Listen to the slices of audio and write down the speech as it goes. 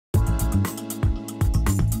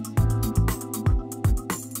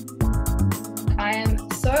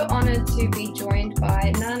honoured to be joined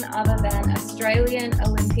by none other than Australian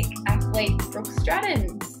Olympic athlete Brooke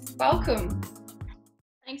Stratton. Welcome.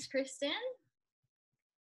 Thanks, Kristen.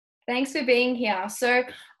 Thanks for being here. So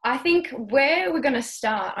I think where we're going to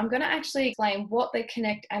start, I'm going to actually explain what the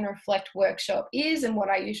Connect and Reflect workshop is and what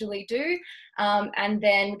I usually do. And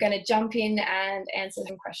then we're going to jump in and answer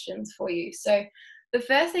some questions for you. So the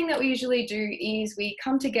first thing that we usually do is we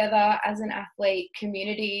come together as an athlete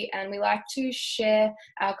community and we like to share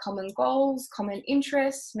our common goals, common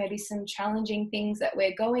interests, maybe some challenging things that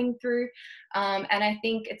we're going through. And I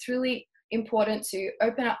think it's really important to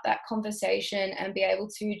open up that conversation and be able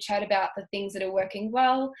to chat about the things that are working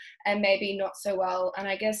well and maybe not so well. And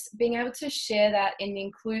I guess being able to share that in an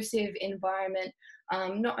inclusive environment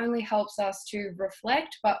not only helps us to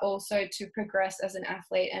reflect, but also to progress as an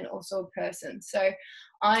athlete and also a person. So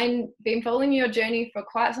I've been following your journey for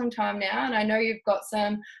quite some time now, and I know you've got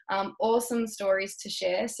some awesome stories to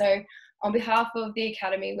share. So on behalf of the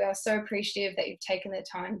Academy, we are so appreciative that you've taken the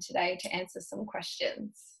time today to answer some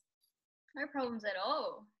questions. No problems at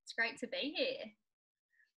all. It's great to be here.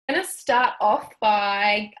 I'm going to start off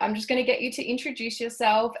by, I'm just going to get you to introduce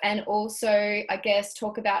yourself and also, I guess,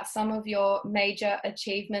 talk about some of your major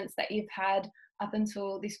achievements that you've had up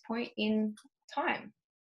until this point in time.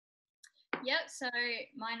 Yep, so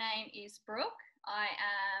my name is Brooke. I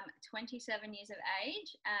am 27 years of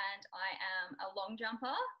age and I am a long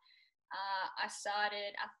jumper. I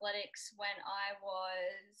started athletics when I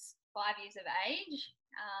was 5 years of age.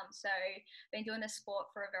 So I've been doing the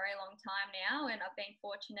sport for a very long time now, and I've been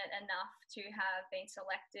fortunate enough to have been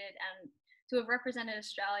selected and to have represented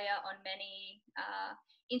Australia on many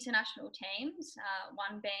international teams,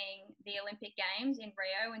 one being the Olympic Games in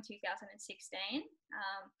Rio in 2016,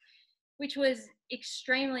 which was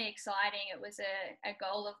extremely exciting. It was a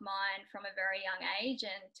goal of mine from a very young age,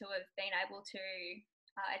 and to have been able to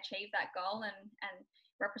achieve that goal and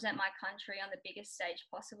represent my country on the biggest stage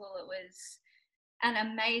possible, it was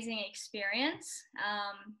an amazing experience.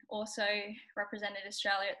 Also represented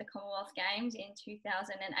Australia at the Commonwealth Games in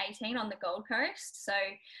 2018 on the Gold Coast. So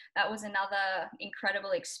that was another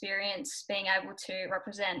incredible experience, being able to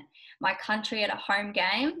represent my country at a home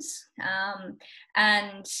games.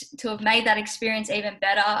 And to have made that experience even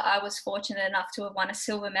better, I was fortunate enough to have won a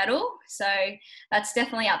silver medal. So that's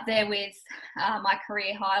definitely up there with my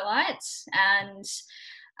career highlights. And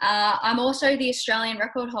I'm also the Australian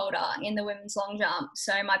record holder in the women's long jump.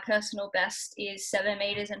 So my personal best is 7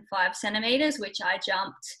 meters and 5 centimeters, which I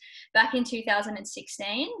jumped back in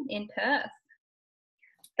 2016 in Perth.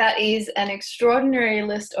 That is an extraordinary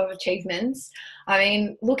list of achievements. I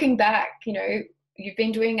mean, looking back, you know, you've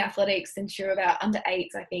been doing athletics since you were about under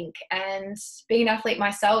 8s, I think. And being an athlete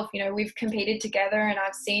myself, you know, we've competed together and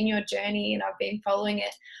I've seen your journey and I've been following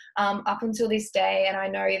it up until this day. And I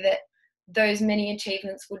know that those many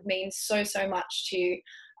achievements would mean so much to you.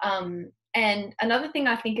 And another thing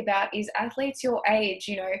I think about is athletes your age,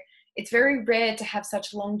 you know, it's very rare to have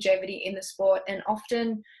such longevity in the sport, and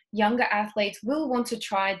often younger athletes will want to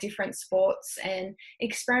try different sports and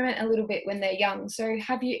experiment a little bit when they're young. So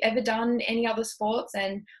have you ever done any other sports,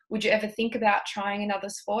 and would you ever think about trying another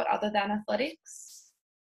sport other than athletics?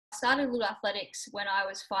 I started little athletics when I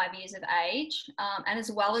was 5 years of age, and as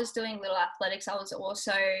well as doing little athletics, I was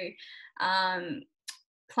also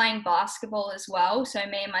playing basketball as well. So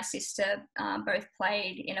me and my sister both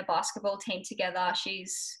played in a basketball team together.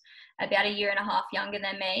 She's about 1.5 years younger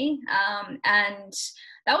than me, and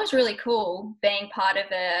that was really cool, being part of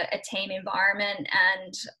a team environment.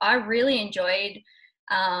 And I really enjoyed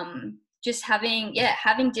just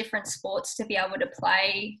having different sports to be able to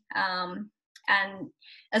play, and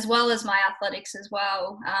as well as my athletics as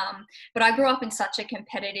well. But I grew up in such a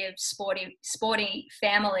competitive, sporty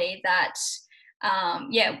family that,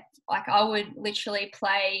 like I would literally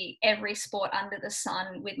play every sport under the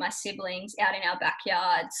sun with my siblings out in our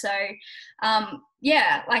backyard. So,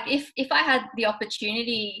 like if I had the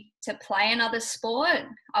opportunity to play another sport,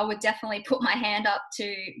 I would definitely put my hand up to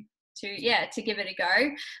give it a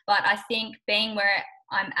go. But I think being where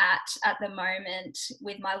I'm at the moment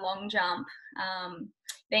with my long jump,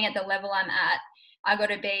 being at the level I'm at, I got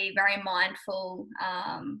to be very mindful,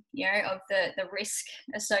 of the risk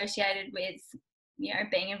associated with,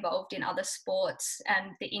 being involved in other sports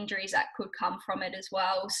and the injuries that could come from it as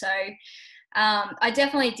well. So I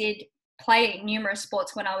definitely did play numerous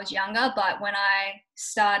sports when I was younger, but when I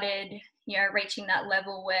started, reaching that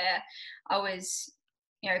level where I was,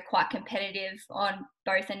 quite competitive on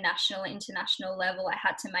both a national and international level, I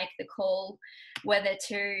had to make the call whether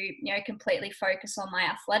to, completely focus on my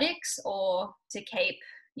athletics or to keep,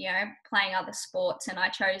 playing other sports. And I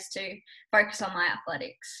chose to focus on my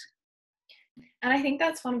athletics. And I think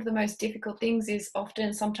that's one of the most difficult things is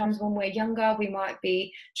often sometimes when we're younger, we might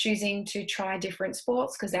be choosing to try different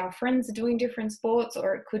sports because our friends are doing different sports,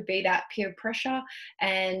 or it could be that peer pressure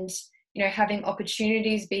and, you know, having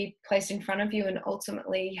opportunities be placed in front of you, and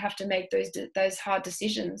ultimately you have to make those hard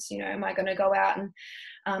decisions. You know, am I going to go out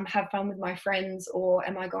and have fun with my friends, or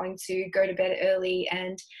am I going to go to bed early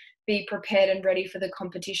and be prepared and ready for the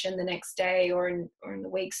competition the next day, or in the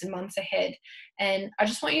weeks and months ahead? And I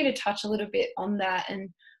just want you to touch a little bit on that and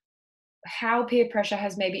how peer pressure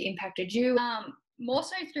has maybe impacted you. More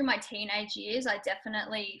so through my teenage years, I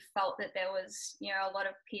definitely felt that there was, you know, a lot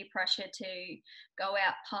of peer pressure to go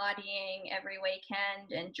out partying every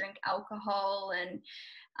weekend and drink alcohol.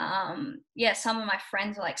 And yeah, some of my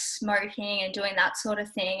friends were like smoking and doing that sort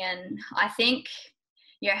of thing. And I think,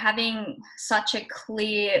 you know, having such a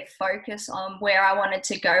clear focus on where I wanted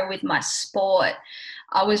to go with my sport,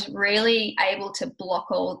 I was really able to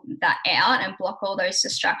block all that out and block all those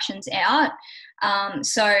distractions out.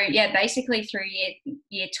 So yeah, basically through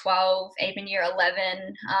year 12, even year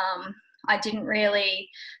 11, I didn't really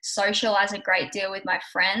socialize a great deal with my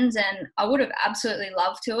friends, and I would have absolutely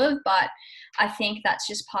loved to have, but I think that's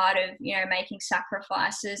just part of, you know, making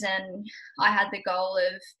sacrifices. And I had the goal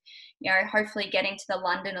of, you know, hopefully getting to the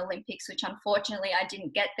London Olympics, which unfortunately I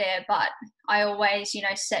didn't get there, but I always, you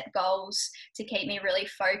know, set goals to keep me really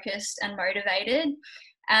focused and motivated.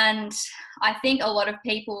 And I think a lot of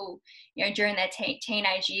people, you know, during their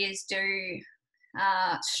teenage years do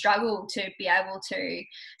struggle to be able to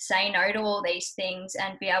say no to all these things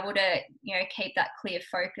and be able to, you know, keep that clear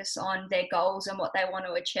focus on their goals and what they want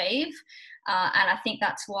to achieve. And I think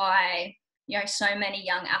that's why, you know, so many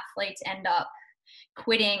young athletes end up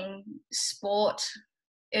quitting sport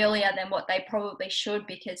earlier than what they probably should,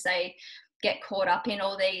 because they get caught up in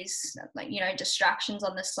all these, like, you know, distractions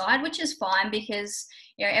on the side, which is fine because,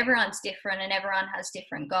 you know, everyone's different and everyone has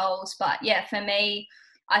different goals. But yeah, for me,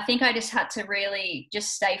 I think I just had to really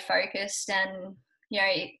just stay focused. And, you know,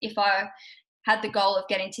 if I had the goal of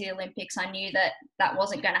getting to the Olympics, I knew that that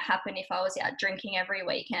wasn't going to happen if I was out drinking every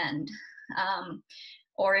weekend.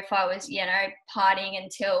 Or if I was, you know, partying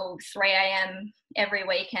until 3 a.m. every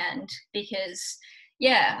weekend, because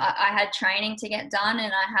yeah, I had training to get done,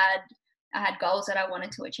 and I had goals that I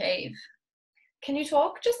wanted to achieve. Can you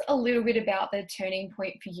talk just a little bit about the turning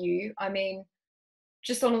point for you? I mean,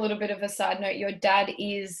 just on a little bit of a side note, your dad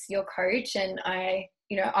is your coach, and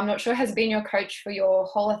I'm not sure has been your coach for your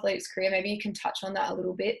whole athletics career. Maybe you can touch on that a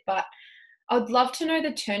little bit, but I'd love to know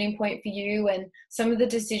the turning point for you and some of the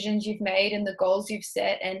decisions you've made and the goals you've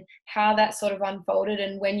set and how that sort of unfolded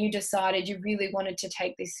and when you decided you really wanted to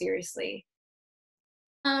take this seriously.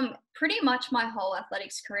 Pretty much my whole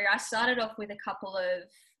athletics career. I started off with a couple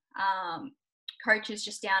of coaches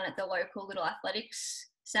just down at the local little athletics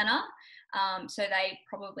centre. So they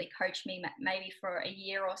probably coached me maybe for a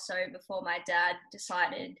year or so before my dad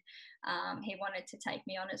decided he wanted to take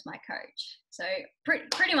me on as my coach. So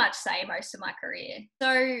pretty much say most of my career.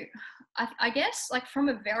 So I guess like from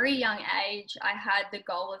a very young age, I had the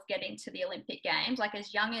goal of getting to the Olympic Games, like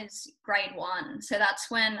as young as grade 1. So that's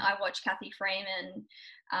when I watched Kathy Freeman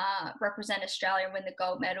represent Australia and win the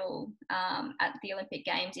gold medal at the Olympic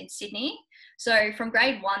Games in Sydney. So from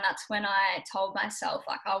grade 1, that's when I told myself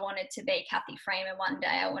like I wanted to be Kathy Freeman one day.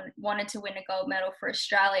 I wanted to win a gold medal for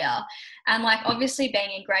Australia. And like obviously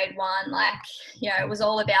being in grade 1, like, you know, it was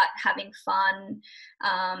all about having fun.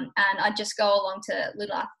 And I'd just go along to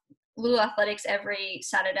little athletics every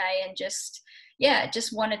Saturday and just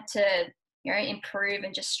wanted to, you know, improve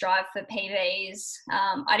and just strive for PBs.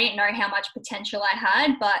 I didn't know how much potential I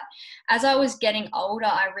had, but as I was getting older,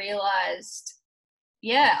 I realized,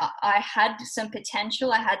 yeah, I had some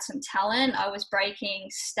potential. I had some talent. I was breaking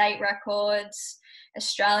state records,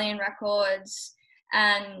 Australian records,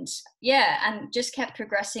 and just kept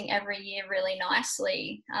progressing every year really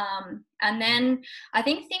nicely. And then I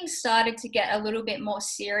think things started to get a little bit more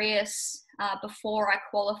serious before I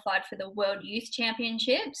qualified for the World Youth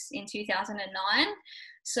Championships in 2009.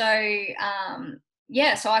 So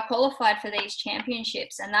so I qualified for these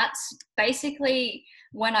championships, and that's basically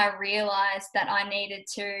when I realized that I needed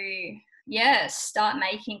to start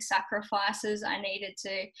making sacrifices. I needed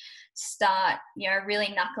to start, you know,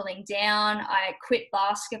 really knuckling down. I quit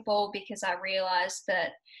basketball because I realized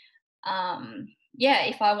that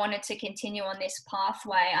if I wanted to continue on this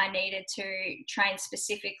pathway, I needed to train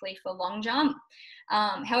specifically for long jump.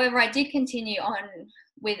 However, I did continue on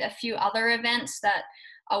with a few other events that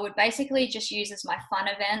I would basically just use as my fun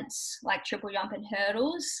events, like triple jump and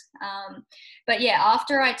hurdles. But yeah,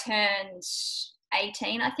 after I turned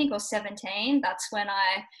 18, I think, or 17. That's when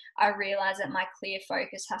I realized that my clear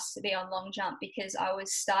focus has to be on long jump, because I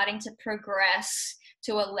was starting to progress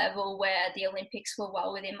to a level where the Olympics were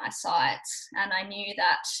well within my sights. And I knew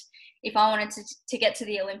that if I wanted to get to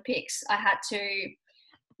the Olympics, I had to,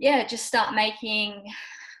 just start making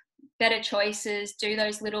better choices, do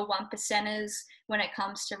those little 1%ers when it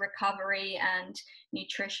comes to recovery and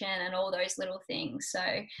nutrition and all those little things. So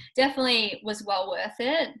definitely was well worth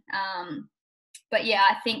it. But yeah,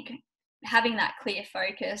 I think having that clear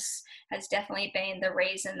focus has definitely been the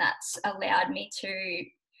reason that's allowed me to,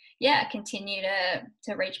 continue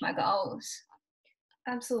to reach my goals.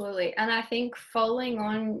 Absolutely. And I think following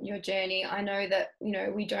on your journey, I know that,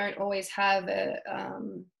 we don't always have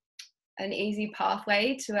an easy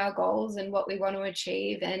pathway to our goals and what we want to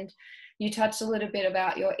achieve. And you touched a little bit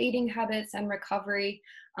about your eating habits and recovery.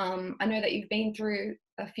 I know that you've been through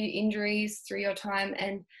a few injuries through your time,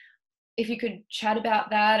 and if you could chat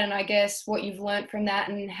about that, and I guess what you've learned from that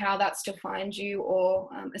and how that's defined you or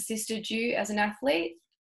assisted you as an athlete.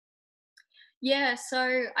 Yeah,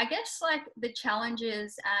 so I guess like the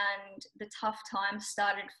challenges and the tough times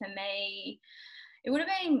started for me, it would have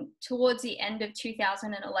been towards the end of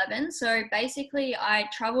 2011. So basically I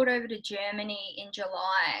traveled over to Germany in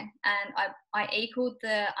July, and I equaled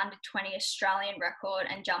the under 20 Australian record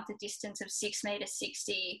and jumped a distance of 6 meters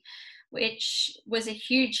 60, which was a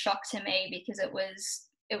huge shock to me, because it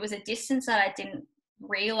was a distance that I didn't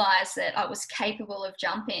realize that I was capable of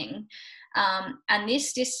jumping. And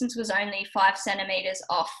this distance was only 5 centimeters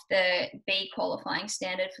off the B qualifying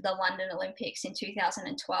standard for the London Olympics in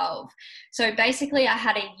 2012. So basically I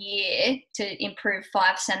had a year to improve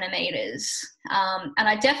 5 centimeters. And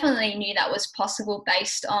I definitely knew that was possible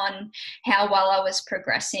based on how well I was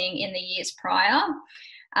progressing in the years prior.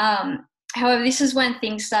 However, this is when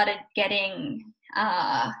things started getting,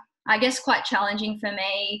 I guess, quite challenging for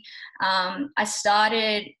me. I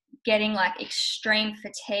started getting like extreme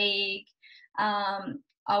fatigue.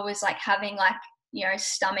 I was like having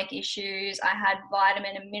stomach issues. I had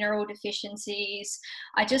vitamin and mineral deficiencies.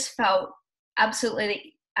 I just felt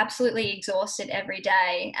absolutely exhausted every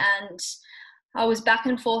day. And I was back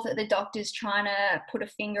and forth at the doctors trying to put a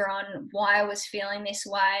finger on why I was feeling this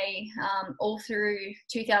way. All through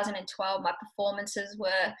 2012, my performances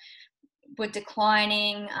were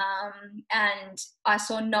declining, and I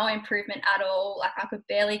saw no improvement at all. Like I could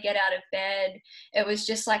barely get out of bed. It was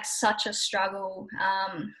just like such a struggle.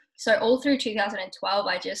 So all through 2012,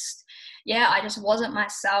 I just wasn't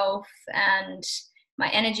myself, and my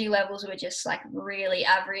energy levels were just like really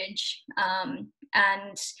average.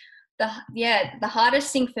 And the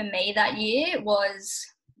hardest thing for me that year was,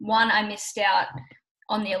 one, I missed out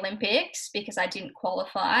on the Olympics because I didn't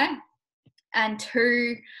qualify, and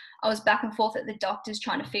two, I was back and forth at the doctors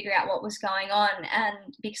trying to figure out what was going on,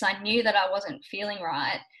 and because I knew that I wasn't feeling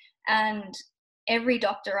right, and every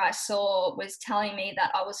doctor I saw was telling me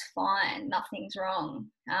that I was fine, nothing's wrong.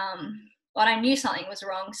 But I knew something was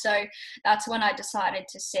wrong. So that's when I decided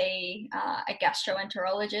to see a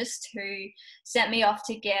gastroenterologist, who sent me off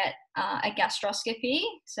to get a gastroscopy.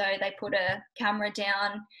 So they put a camera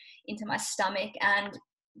down into my stomach and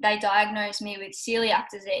they diagnosed me with celiac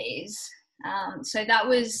disease. So that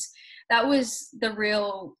was the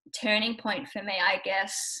real turning point for me, I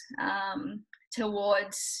guess,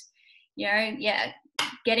 towards,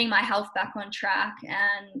 getting my health back on track.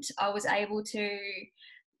 And I was able to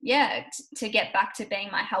get back to being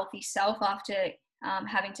my healthy self after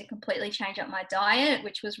having to completely change up my diet,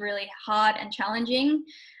 which was really hard and challenging.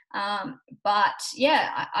 But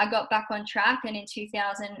I got back on track, and in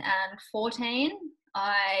 2014,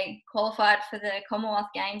 I qualified for the Commonwealth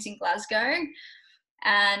Games in Glasgow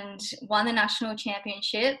and won the national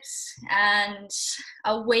championships. And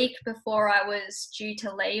a week before I was due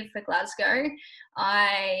to leave for Glasgow,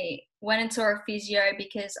 I went and saw a physio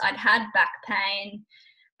because I'd had back pain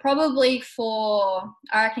probably for,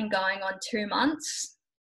 I reckon, going on 2 months.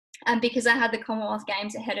 And because I had the Commonwealth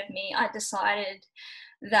Games ahead of me, I decided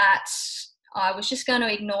that I was just going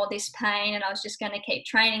to ignore this pain and I was just going to keep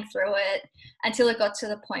training through it until it got to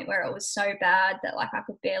the point where it was so bad that like I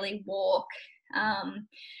could barely walk.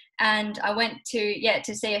 And I went to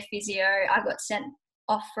see a physio. I got sent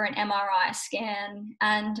off for an MRI scan,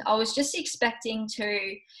 and I was just expecting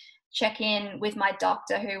to check in with my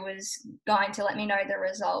doctor, who was going to let me know the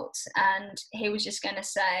results, and he was just going to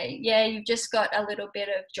say, you've just got a little bit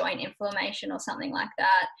of joint inflammation or something like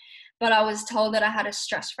that. But I was told that I had a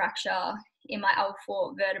stress fracture in my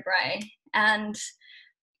L4 vertebrae, and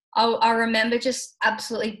I remember just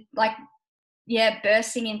absolutely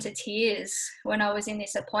bursting into tears when I was in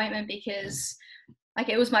this appointment, because like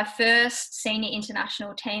it was my first senior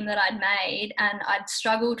international team that I'd made, and I'd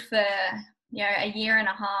struggled for, a year and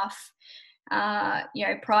a half.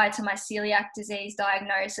 Prior to my celiac disease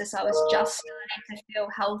diagnosis, I was just starting to feel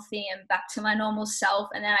healthy and back to my normal self.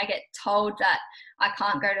 And then I get told that I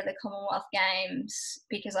can't go to the Commonwealth Games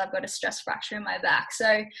because I've got a stress fracture in my back.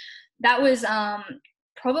 So that was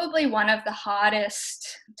probably one of the hardest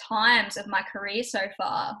times of my career so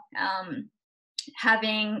far.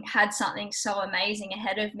 Having had something so amazing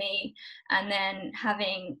ahead of me and then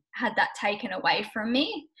having had that taken away from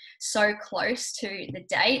me so close to the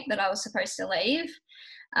date that I was supposed to leave.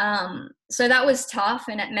 So that was tough,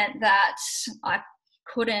 and it meant that I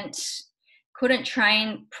couldn't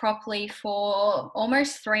train properly for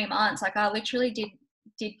almost 3 months. Like I literally did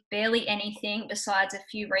barely anything besides a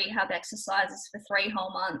few rehab exercises for 3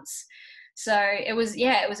 whole months. So it was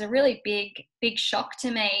a really big shock to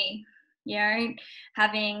me,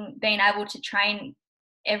 having been able to train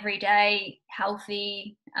every day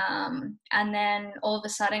healthy, and then all of a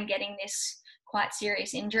sudden getting this quite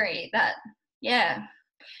serious injury that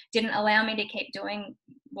didn't allow me to keep doing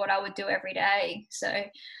what I would do every day. So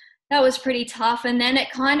that was pretty tough. And then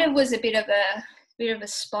it kind of was a bit of a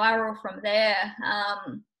spiral from there.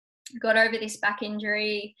 Got over this back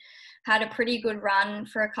injury, had a pretty good run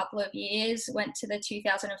for a couple of years, went to the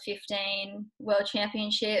 2015 World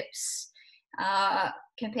Championships,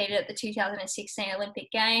 competed at the 2016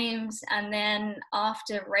 Olympic Games, and then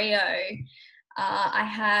after Rio, I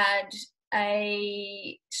had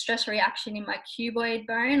a stress reaction in my cuboid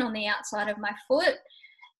bone on the outside of my foot.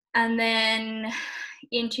 And then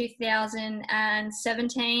in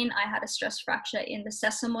 2017, I had a stress fracture in the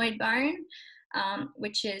sesamoid bone,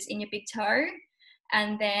 which is in your big toe.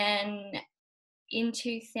 And then in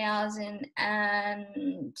 2000,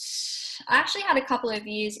 and I actually had a couple of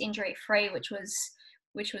years injury free, which was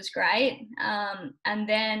great. And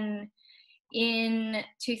then in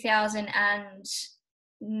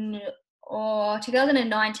 2019,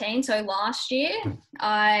 so last year,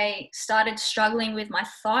 I started struggling with my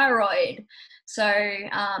thyroid. So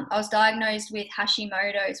I was diagnosed with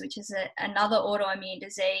Hashimoto's, which is another autoimmune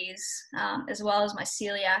disease, as well as my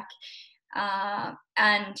celiac.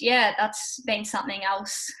 And that's been something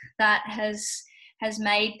else that has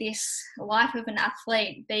made this life of an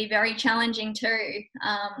athlete be very challenging too.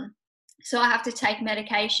 So I have to take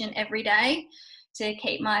medication every day to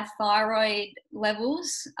keep my thyroid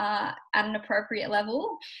levels at an appropriate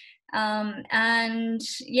level. So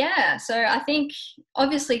I think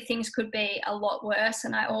obviously things could be a lot worse,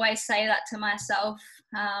 and I always say that to myself.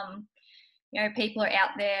 People are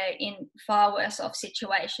out there in far worse off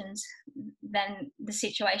situations than the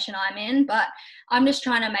situation I'm in, but I'm just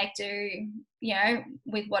trying to make do,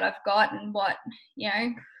 with what I've got and what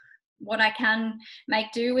I can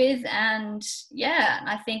make do with. And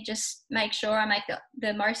I think just make sure I make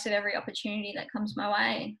the most of every opportunity that comes my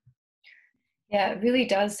way. Yeah, it really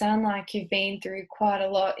does sound like you've been through quite a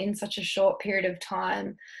lot in such a short period of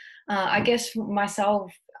time. I guess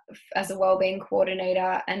myself, as a wellbeing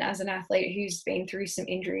coordinator and as an athlete who's been through some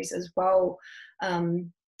injuries as well,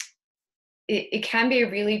 it can be a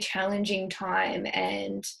really challenging time.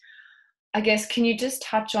 And I guess, can you just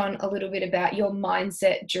touch on a little bit about your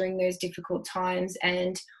mindset during those difficult times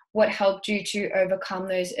and what helped you to overcome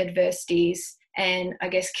those adversities and, I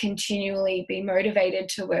guess, continually be motivated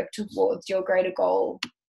to work towards your greater goal?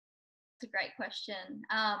 It's a great question.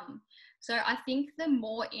 So I think the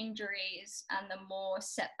more injuries and the more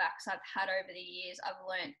setbacks I've had over the years, I've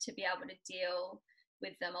learned to be able to deal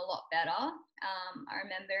with them a lot better. I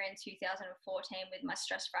remember in 2014 with my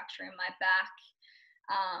stress fracture in my back,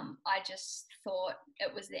 I just thought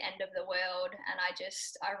it was the end of the world, and I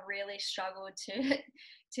really struggled to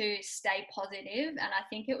stay positive. And I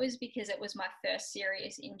think it was because it was my first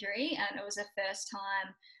serious injury, and it was the first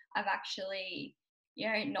time I've actually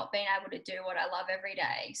not being able to do what I love every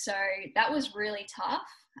day. So that was really tough.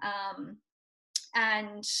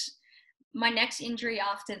 And my next injury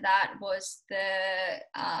after that was the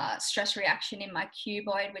stress reaction in my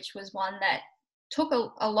cuboid, which was one that took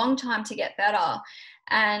a long time to get better.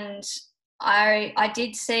 And I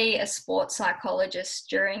did see a sports psychologist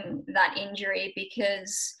during that injury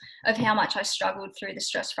because of how much I struggled through the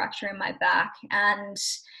stress fracture in my back. And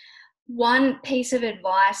one piece of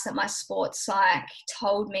advice that my sports psych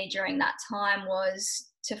told me during that time was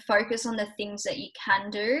to focus on the things that you can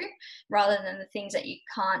do rather than the things that you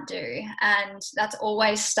can't do. And that's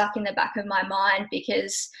always stuck in the back of my mind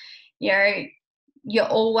because, you're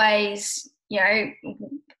always,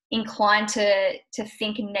 inclined to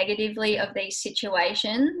think negatively of these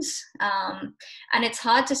situations, and it's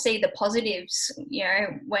hard to see the positives, you know,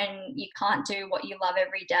 when you can't do what you love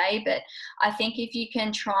every day. But I think if you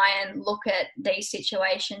can try and look at these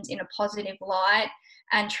situations in a positive light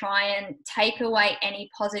and try and take away any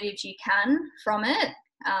positives you can from it,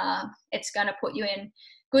 it's going to put you in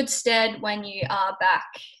good stead when you are back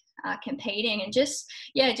competing. And just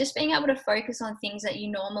being able to focus on things that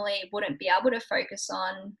you normally wouldn't be able to focus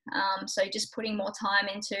on. So just putting more time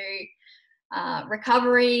into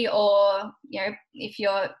recovery, or, you know, if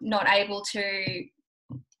you're not able to,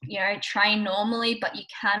 you know, train normally, but you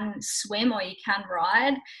can swim or you can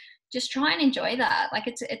ride, just try and enjoy that. Like,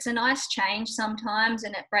 it's a nice change sometimes,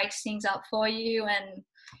 and it breaks things up for you. And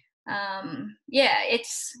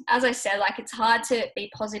it's, as I said, like, it's hard to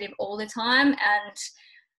be positive all the time. And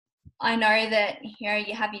I know that, you know,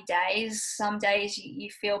 you have your days. Some days you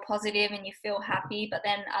feel positive and you feel happy, but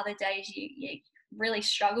then other days you really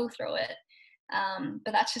struggle through it.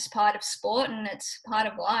 But that's just part of sport, and it's part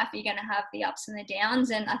of life. You're going to have the ups and the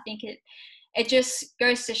downs, and I think it just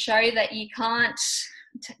goes to show that you can't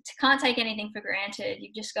take anything for granted.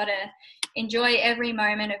 You've just got to enjoy every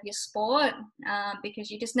moment of your sport, because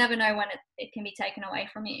you just never know when it can be taken away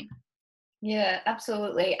from you. Yeah,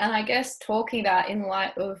 absolutely. And I guess talking about in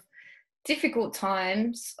light of difficult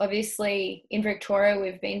times, obviously in Victoria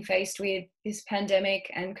we've been faced with this pandemic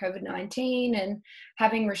and COVID-19 and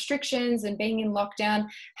having restrictions and being in lockdown.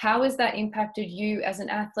 How has that impacted you as an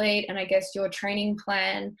athlete, and I guess your training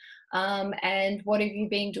plan, and what have you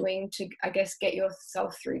been doing to, I guess, get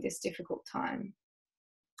yourself through this difficult time?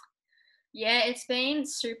 Yeah, it's been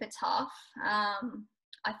super tough.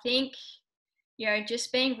 I think, you know,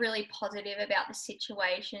 just being really positive about the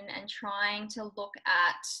situation and trying to look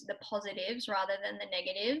at the positives rather than the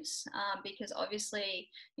negatives, because obviously,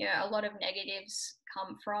 you know, a lot of negatives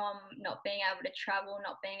come from not being able to travel,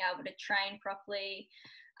 not being able to train properly.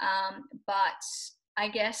 But I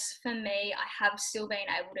guess for me, I have still been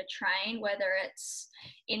able to train, whether it's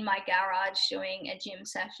in my garage doing a gym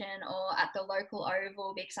session or at the local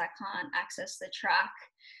oval because I can't access the track.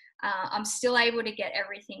 I'm still able to get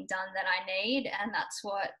everything done that I need, and that's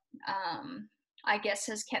what I guess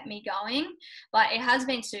has kept me going. But it has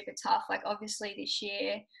been super tough. Like, obviously this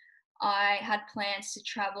year I had plans to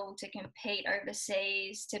travel to compete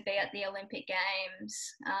overseas, to be at the Olympic Games,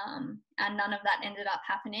 and none of that ended up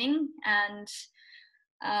happening. And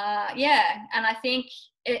and I think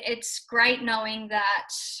it's great knowing that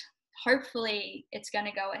hopefully it's going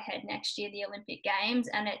to go ahead next year, the Olympic Games,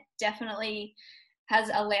 and it definitely has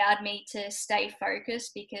allowed me to stay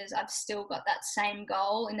focused because I've still got that same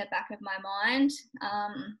goal in the back of my mind.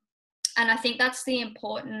 And I think that's the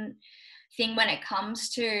important thing when it comes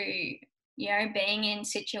to, you know, being in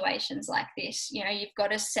situations like this. You know, you've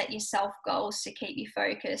got to set yourself goals to keep you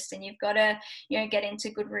focused, and you've got to, you know, get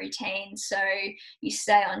into good routines so you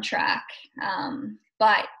stay on track.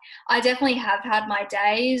 But I definitely have had my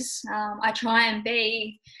days. I try and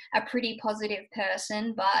be a pretty positive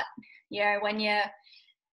person, but, you know,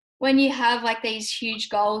 when you have like these huge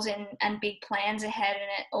goals and big plans ahead and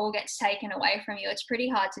it all gets taken away from you, it's pretty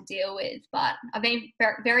hard to deal with. But I've been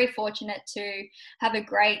very fortunate to have a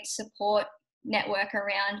great support network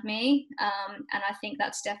around me. And I think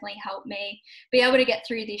that's definitely helped me be able to get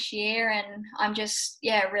through this year. And I'm just,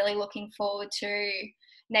 really looking forward to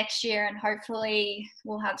next year, and hopefully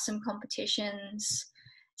we'll have some competitions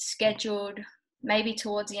scheduled maybe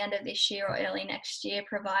towards the end of this year or early next year,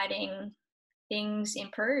 providing things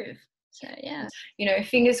improve. So you know,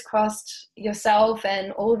 fingers crossed yourself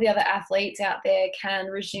and all of the other athletes out there can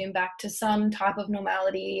resume back to some type of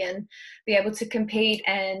normality and be able to compete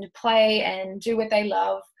and play and do what they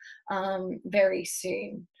love very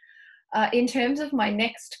soon. In terms of my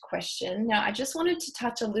next question, now I just wanted to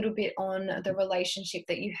touch a little bit on the relationship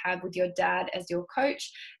that you have with your dad as your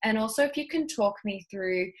coach, and also if you can talk me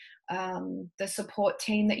through the support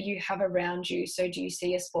team that you have around you. So do you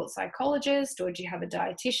see a sports psychologist, or do you have a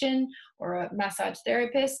dietitian or a massage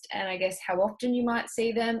therapist? And I guess how often you might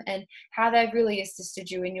see them and how they've really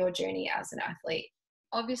assisted you in your journey as an athlete.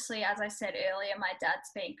 Obviously, as I said earlier, my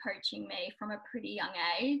dad's been coaching me from a pretty young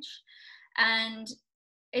age, and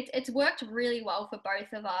it's worked really well for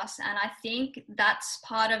both of us. And I think that's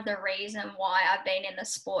part of the reason why I've been in the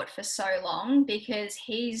sport for so long, because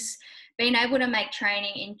he's been able to make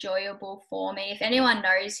training enjoyable for me. If anyone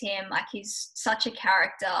knows him, like, he's such a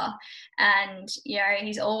character, and, you know,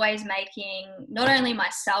 he's always making not only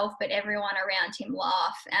myself but everyone around him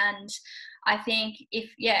laugh. And I think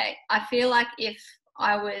I feel like if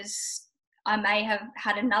I was I may have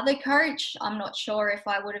had another coach. I'm not sure if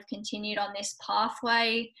I would have continued on this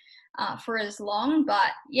pathway for as long,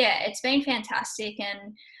 but yeah, it's been fantastic.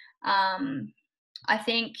 And I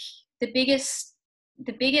think the biggest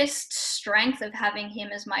strength of having him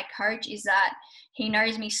as my coach is that he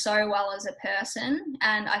knows me so well as a person,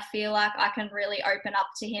 and I feel like I can really open up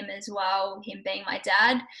to him as well, him being my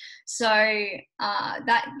dad. So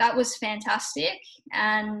that was fantastic.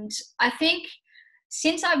 And I think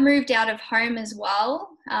since I've moved out of home as well,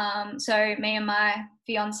 so me and my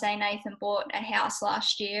fiance Nathan bought a house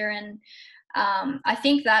last year, and I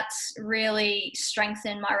think that's really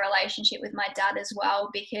strengthened my relationship with my dad as well,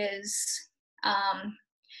 because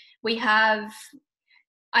we have,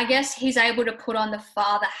 I guess he's able to put on the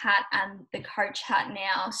father hat and the coach hat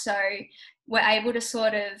now. So we're able to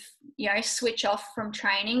sort of, switch off from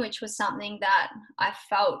training, which was something that I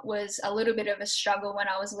felt was a little bit of a struggle when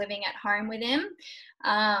I was living at home with him.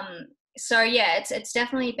 So yeah, it's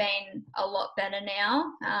definitely been a lot better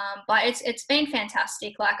now. But it's been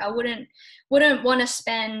fantastic. Like I wouldn't want to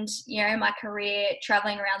spend, my career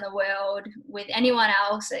traveling around the world with anyone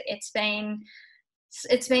else. It's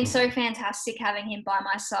been so fantastic having him by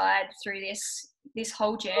my side through this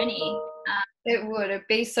whole journey. It'd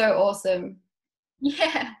be so awesome.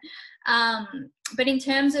 Yeah. But in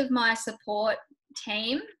terms of my support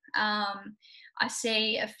team, I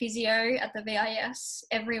see a physio at the VIS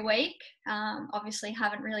every week. Obviously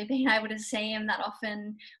haven't really been able to see him that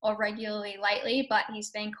often or regularly lately, but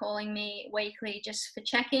he's been calling me weekly just for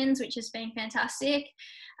check-ins, which has been fantastic.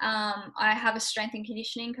 I have a strength and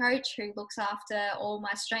conditioning coach who looks after all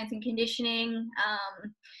my strength and conditioning,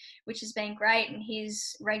 which has been great. And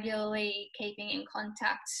he's regularly keeping in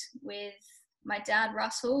contact with my dad,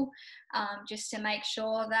 Russell, just to make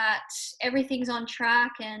sure that everything's on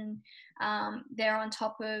track, and they're on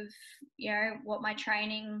top of, what my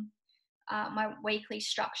training, my weekly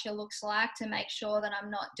structure looks like, to make sure that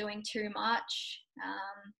I'm not doing too much,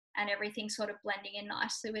 and everything sort of blending in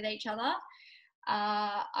nicely with each other.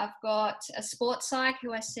 I've got a sports psych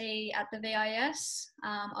who I see at the VIS.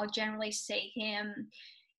 I'll generally see him,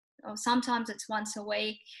 or sometimes it's once a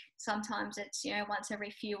week, sometimes it's, once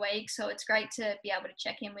every few weeks. So it's great to be able to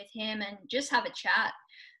check in with him and just have a chat,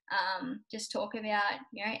 just talk about,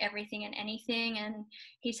 everything and anything. And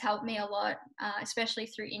he's helped me a lot, especially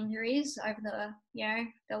through injuries over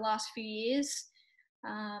the last few years.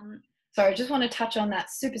 So I just want to touch on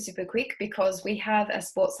that super, super quick, because we have a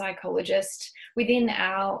sports psychologist within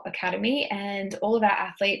our academy, and all of our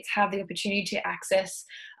athletes have the opportunity to access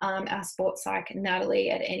our sports psych, Natalie,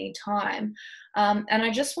 at any time. And I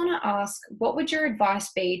just want to ask, what would your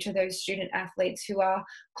advice be to those student athletes who are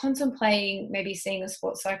contemplating maybe seeing a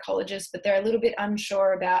sports psychologist, but they're a little bit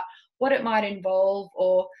unsure about what it might involve,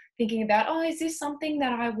 or thinking about, is this something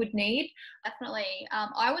that I would need? Definitely.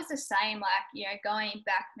 I was the same, like, going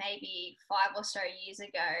back maybe 5 or so years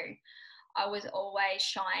ago, I was always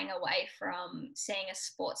shying away from seeing a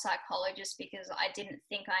sports psychologist because I didn't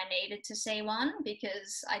think I needed to see one,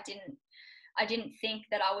 because I didn't think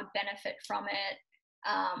that I would benefit from it,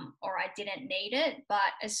 or I didn't need it.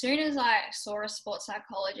 But as soon as I saw a sports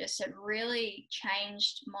psychologist, it really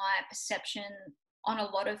changed my perception on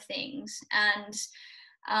a lot of things. And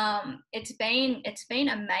it's been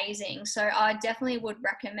amazing. So I definitely would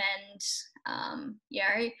recommend,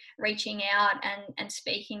 reaching out and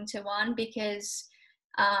speaking to one, because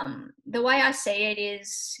the way I see it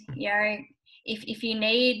is, if you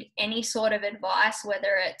need any sort of advice,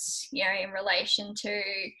 whether it's, in relation to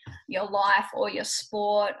your life or your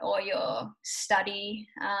sport or your study,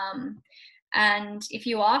 and if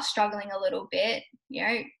you are struggling a little bit,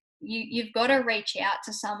 you've got to reach out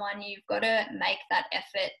to someone. You've got to make that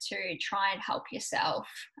effort to try and help yourself,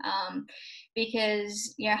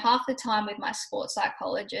 because half the time with my sports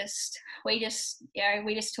psychologist, we just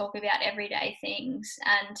talk about everyday things,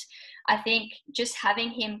 and I think just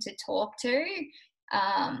having him to talk to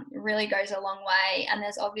really goes a long way. And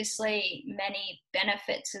there's obviously many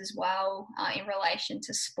benefits as well, in relation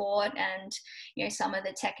to sport, and some of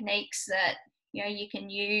the techniques that you can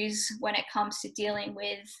use when it comes to dealing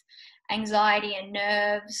with anxiety and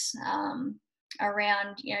nerves,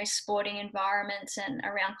 around sporting environments and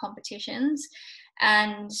around competitions.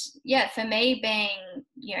 And for me,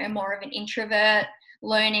 being more of an introvert,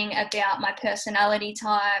 learning about my personality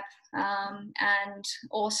type, and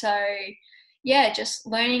also just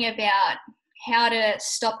learning about how to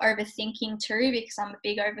stop overthinking too, because I'm a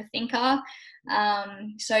big overthinker.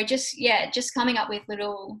 So just coming up with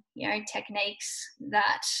little, techniques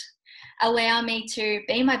that allow me to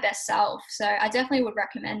be my best self. So I definitely would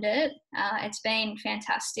recommend it. It's been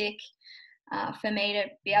fantastic. for me to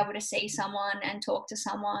be able to see someone and talk to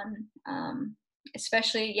someone,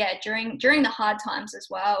 especially during the hard times as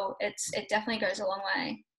well. It definitely goes a long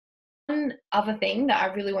way. One other thing that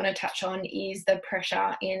I really want to touch on is the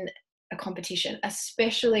pressure in a competition,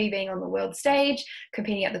 especially being on the world stage,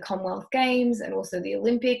 competing at the Commonwealth Games and also the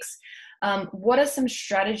Olympics. What are some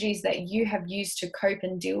strategies that you have used to cope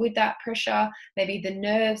and deal with that pressure? Maybe the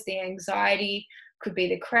nerves, the anxiety, could be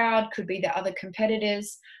the crowd, could be the other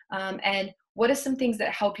competitors. And what are some things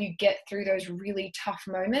that help you get through those really tough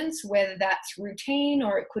moments, whether that's routine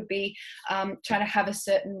or it could be trying to have a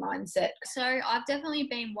certain mindset? So I've definitely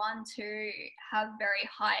been one to have very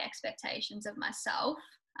high expectations of myself.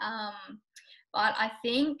 But I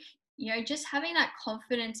think, just having that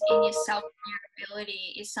confidence in yourself and your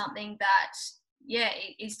ability is something that,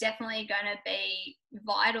 is definitely going to be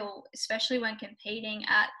vital, especially when competing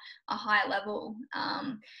at a high level.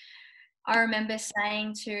 I remember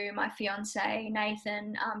saying to my fiance,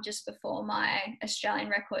 Nathan, just before my Australian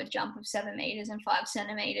record jump of 7 meters and 5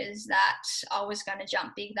 centimeters, that I was going to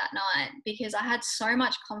jump big that night, because I had so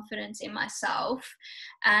much confidence in myself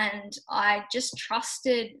and I just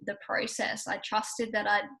trusted the process. I trusted that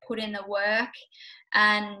I'd put in the work,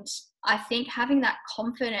 and I think having that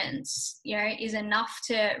confidence, is enough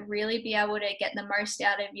to really be able to get the most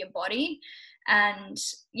out of your body. And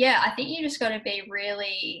I think you just got to be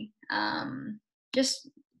really just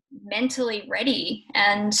mentally ready,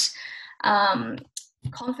 and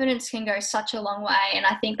confidence can go such a long way. And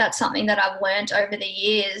I think that's something that I've learned over the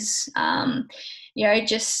years.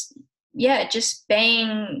 Just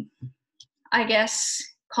being, I guess,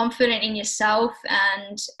 confident in yourself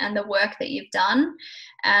and the work that you've done,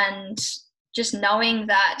 and just knowing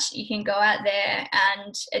that you can go out there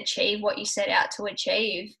and achieve what you set out to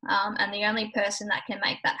achieve. And the only person that can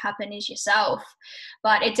make that happen is yourself.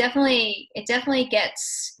 But it definitely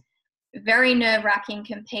gets very nerve-wracking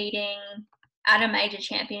competing at a major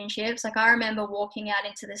championships. Like, I remember walking out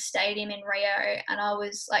into the stadium in Rio and I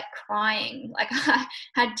was like crying. Like, I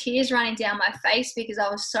had tears running down my face because I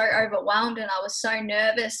was so overwhelmed and I was so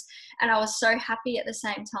nervous and I was so happy at the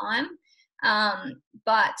same time.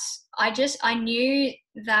 But I knew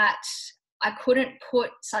that I couldn't put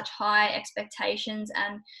such high expectations,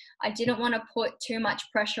 and I didn't want to put too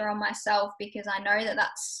much pressure on myself, because I know that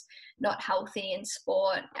that's not healthy in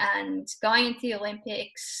sport. And going into the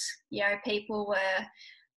Olympics, people were,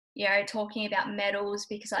 talking about medals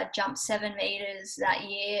because I jumped 7 meters that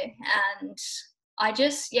year. And I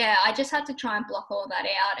just had to try and block all that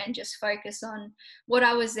out and just focus on what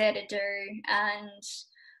I was there to do. And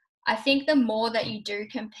I think the more that you do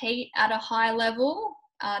compete at a high level,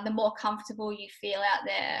 the more comfortable you feel out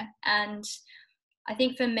there. And I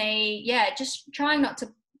think for me, just trying not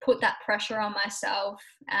to put that pressure on myself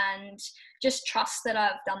and just trust that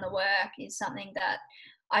I've done the work is something that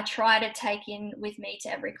I try to take in with me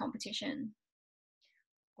to every competition.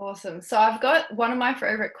 Awesome. So I've got one of my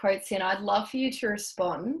favorite quotes here, and I'd love for you to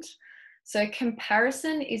respond. So,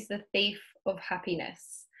 comparison is the thief of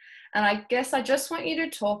happiness. And I guess I just want you to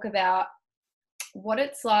talk about what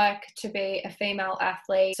it's like to be a female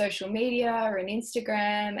athlete, social media and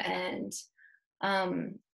Instagram, and,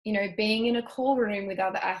 being in a call room with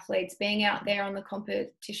other athletes, being out there on the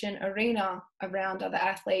competition arena around other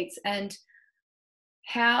athletes. And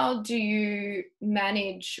how do you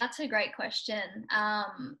manage? That's a great question.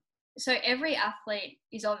 So every athlete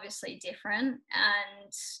is obviously different,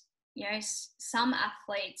 and some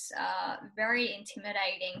athletes are very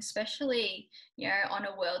intimidating, especially on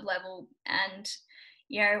a world level. And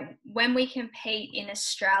when we compete in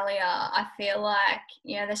Australia, I feel like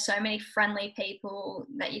there's so many friendly people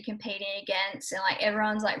that you're competing against, and like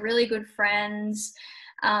everyone's like really good friends.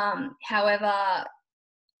 However,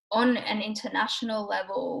 on an international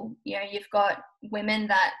level, you've got women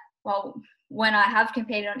that, when I have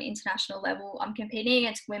competed on an international level, I'm competing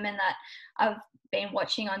against women that I've been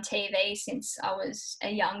watching on TV since I was a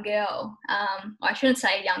young girl. I shouldn't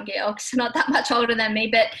say a young girl because they're not that much older than me,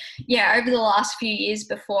 but over the last few years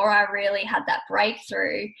before I really had that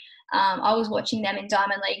breakthrough, I was watching them in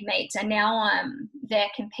Diamond League meets, and now I'm there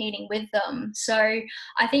competing with them. So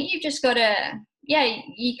I think you've just got to,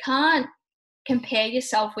 you can't compare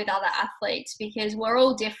yourself with other athletes, because we're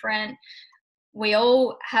all different. We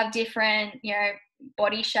all have different,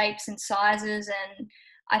 body shapes and sizes. And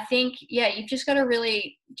I think, you've just got to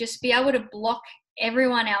really just be able to block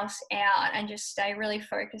everyone else out and just stay really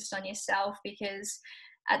focused on yourself, because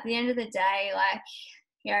at the end of the day,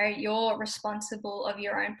 you're responsible of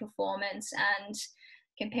your own performance, and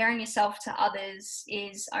comparing yourself to others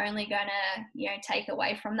is only going to, take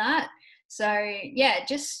away from that. So yeah,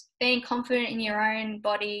 just being confident in your own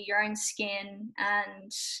body, your own skin, and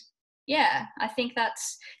yeah, I think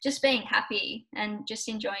that's just being happy and just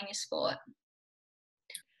enjoying your sport.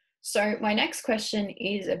 So, my next question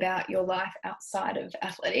is about your life outside of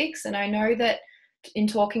athletics. And I know that in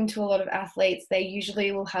talking to a lot of athletes, they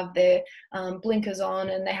usually will have their blinkers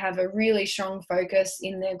on and they have a really strong focus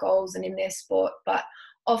in their goals and in their sport. But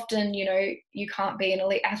often, you can't be an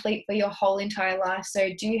elite athlete for your whole entire life. So,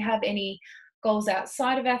 do you have any goals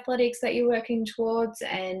outside of athletics that you're working towards?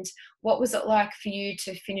 And what was it like for you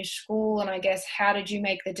to finish school? And I guess, how did you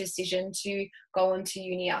make the decision to go on to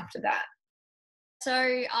uni after that? So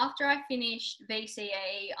after I finished VCE,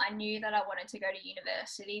 I knew that I wanted to go to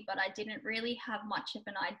university, but I didn't really have much of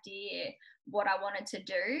an idea what I wanted to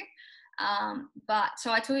do. But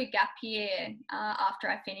so I took a gap year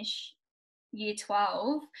after I finished year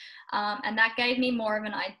 12, and that gave me more of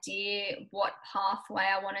an idea what pathway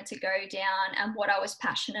I wanted to go down and what I was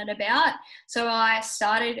passionate about. So I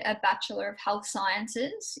started a Bachelor of Health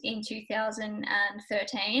Sciences in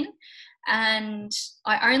 2013, and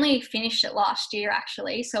I only finished it last year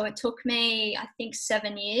actually, so it took me I think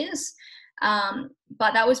 7 years.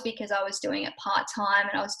 But that was because I was doing it part-time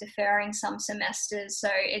and I was deferring some semesters, so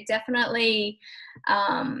it definitely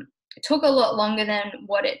took a lot longer than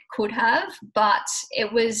what it could have, but it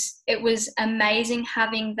was amazing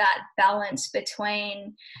having that balance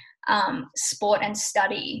between sport and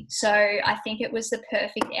study. So I think it was the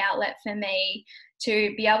perfect outlet for me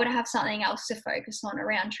to be able to have something else to focus on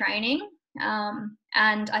around training.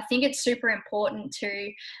 And I think it's super important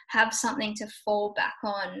to have something to fall back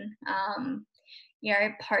on,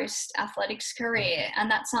 post athletics career. And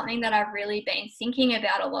that's something that I've really been thinking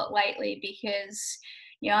about a lot lately because,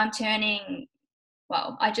 I'm turning,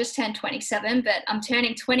 well, I just turned 27, but I'm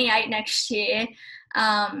turning 28 next year.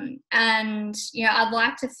 And, I'd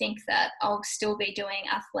like to think that I'll still be doing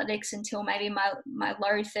athletics until maybe my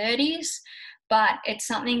low 30s. But it's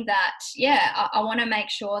something that, I want to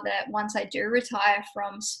make sure that once I do retire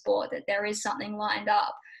from sport, that there is something lined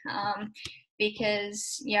up.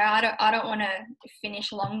 Because I don't want to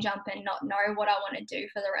finish long jump and not know what I want to do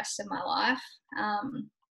for the rest of my life.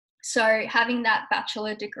 So having that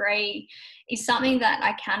bachelor degree is something that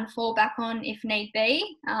I can fall back on if need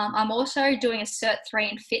be. I'm also doing a Cert 3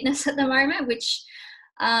 in fitness at the moment, which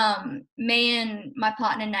me and my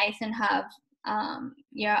partner Nathan have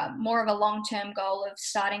more of a long-term goal of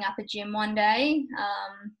starting up a gym one day.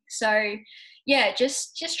 So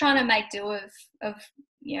just trying to make do of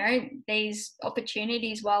these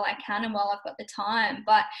opportunities while I can and while I've got the time.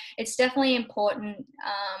 But it's definitely important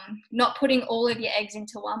not putting all of your eggs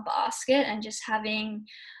into one basket and just having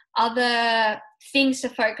other things to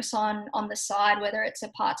focus on the side, whether it's a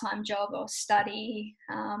part-time job or study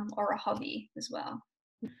or a hobby as well.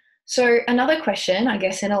 So another question, I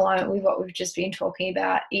guess, in alignment with what we've just been talking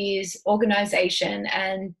about is organisation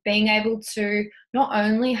and being able to not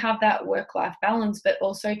only have that work-life balance, but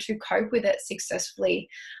also to cope with it successfully.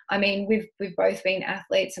 I mean, we've both been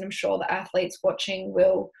athletes, and I'm sure the athletes watching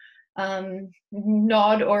will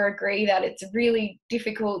nod or agree that it's really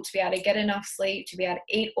difficult to be able to get enough sleep, to be able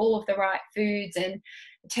to eat all of the right foods and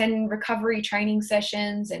attend recovery training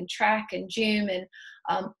sessions and track and gym and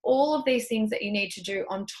all of these things that you need to do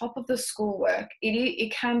on top of the schoolwork.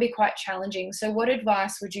 It can be quite challenging. So what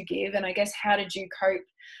advice would you give? And I guess, how did you cope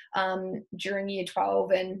during year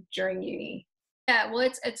 12 and during uni? Yeah, well,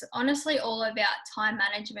 it's honestly all about time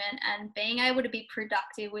management and being able to be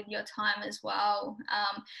productive with your time as well.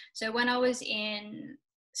 So when I was in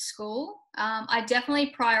school, I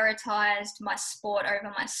definitely prioritized my sport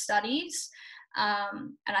over my studies.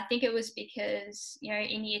 And I think it was because,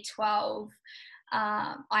 in year 12,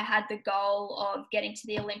 I had the goal of getting to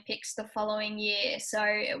the Olympics the following year. So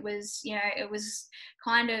it was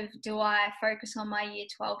kind of, do I focus on my year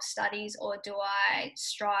 12 studies or do I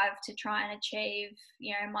strive to try and achieve,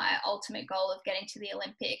 my ultimate goal of getting to the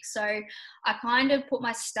Olympics? So I kind of put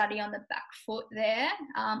my study on the back foot there.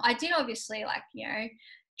 I did obviously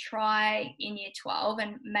try in year 12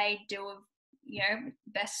 and made do of,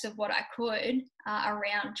 best of what I could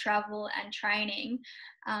around travel and training.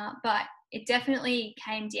 But it definitely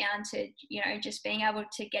came down to, just being able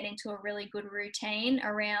to get into a really good routine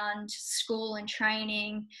around school and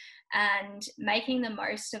training and making the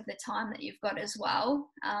most of the time that you've got as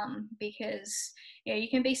well. Because, you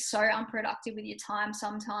can be so unproductive with your time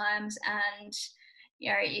sometimes. And,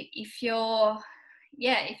 if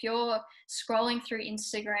you're scrolling through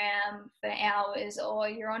Instagram for hours or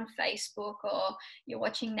you're on Facebook or you're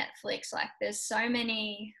watching Netflix, like there's so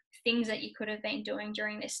many things that you could have been doing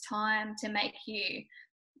during this time to make you,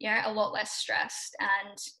 a lot less stressed.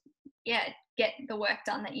 And yeah, get the work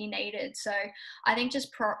done that you needed. So I think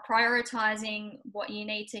just prioritizing what you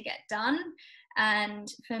need to get done. And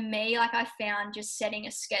for me, like, I found just setting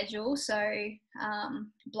a schedule, so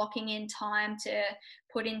blocking in time to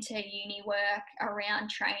put into uni work around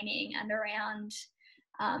training and around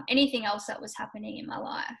anything else that was happening in my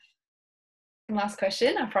life. Last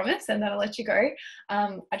question, I promise, and then I'll let you go.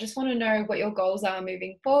 I just want to know what your goals are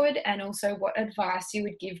moving forward, and also what advice you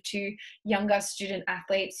would give to younger student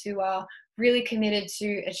athletes who are really committed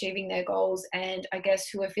to achieving their goals, and I guess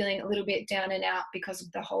who are feeling a little bit down and out because of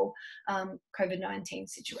the whole COVID-19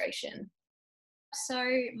 situation.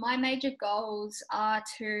 So my major goals are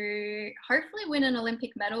to hopefully win an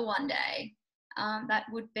Olympic medal one day. That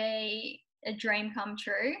would be a dream come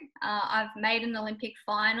true. I've made an Olympic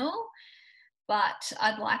final, but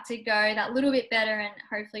I'd like to go that little bit better and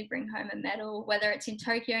hopefully bring home a medal, whether it's in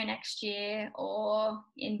Tokyo next year or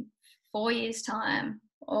in 4 years' time,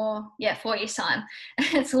 or 4 years' time.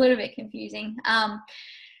 It's a little bit confusing.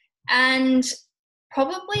 And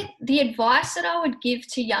probably the advice that I would give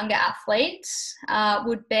to younger athletes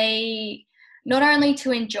would be not only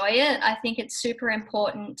to enjoy it. I think it's super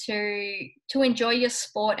important to enjoy your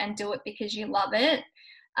sport and do it because you love it,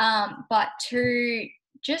 but to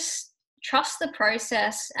just trust the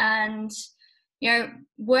process and,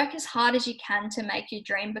 work as hard as you can to make your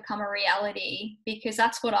dream become a reality, because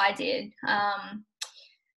that's what I did.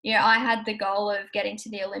 I had the goal of getting to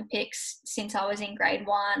the Olympics since I was in grade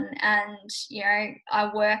 1, and,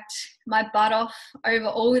 I worked my butt off over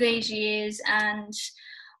all these years, and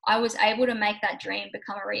I was able to make that dream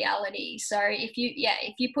become a reality. So if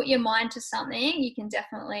you put your mind to something, you can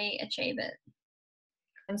definitely achieve it.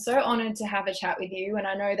 I'm so honoured to have a chat with you, and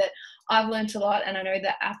I know that I've learnt a lot, and I know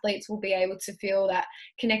that athletes will be able to feel that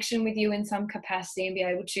connection with you in some capacity and be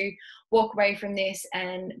able to walk away from this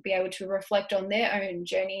and be able to reflect on their own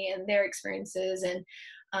journey and their experiences, and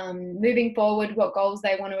moving forward, what goals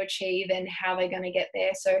they want to achieve and how they're going to get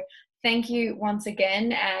there. So thank you once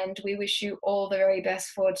again, and we wish you all the very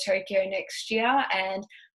best for Tokyo next year, and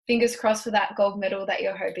fingers crossed for that gold medal that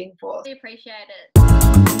you're hoping for. I appreciate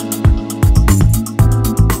it.